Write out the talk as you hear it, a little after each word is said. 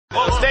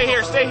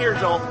Stay here,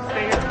 Joel.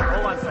 Stay here.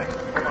 Hold on a second.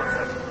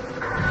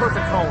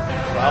 Perfect phone.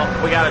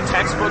 Well, we got a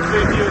textbook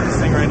good view of this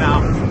thing right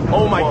now.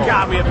 Oh my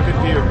God, we have a good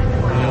view.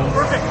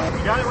 Perfect.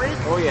 You got it, Reed?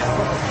 Oh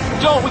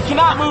yeah. Joel, we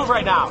cannot move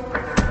right now.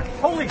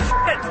 Holy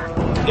shit!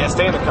 Yeah,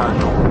 stay in the car.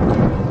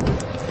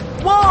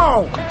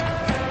 Whoa!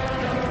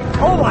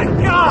 Oh my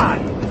God!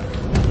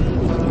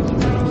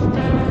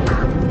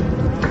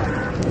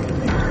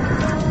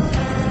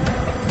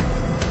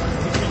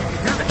 You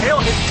can hear the hail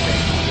hit the thing.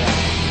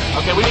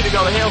 Okay, we need to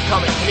go. The hail's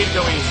coming. We need to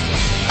go east.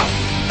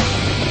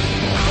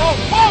 Whoa!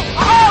 Whoa!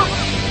 Oh!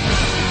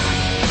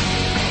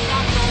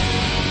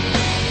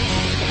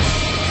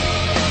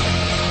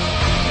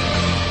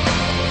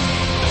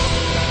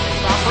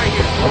 Stop right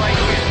here. Go right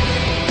here.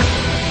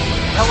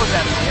 How was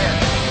that in the air?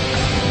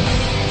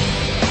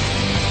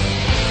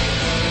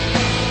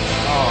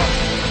 Oh.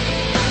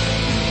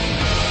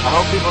 I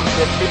hope people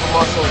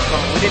muscle is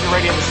coming. We need to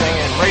radio this thing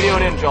in. Radio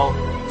it in, Joel.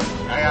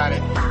 I got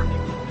it.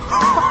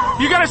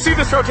 You gotta see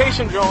this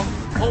rotation, Joel.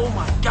 Oh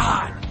my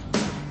God.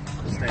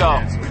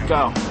 Go.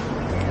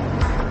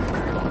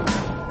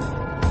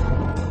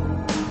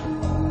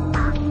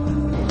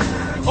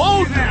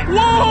 Oh,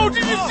 whoa,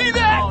 did you see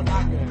that? Oh,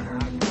 not good.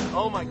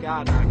 Oh my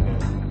God, not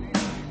good.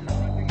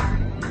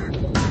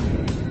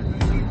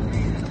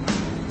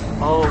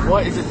 Oh,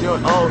 what is it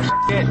doing? Oh,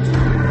 shit.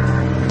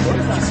 What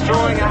is that?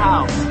 Destroying a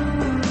house.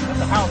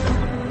 That's a house,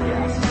 isn't it?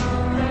 Yes.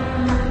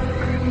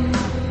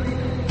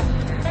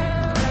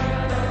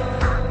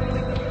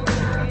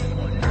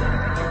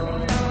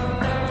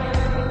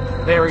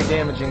 Very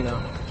damaging,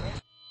 though.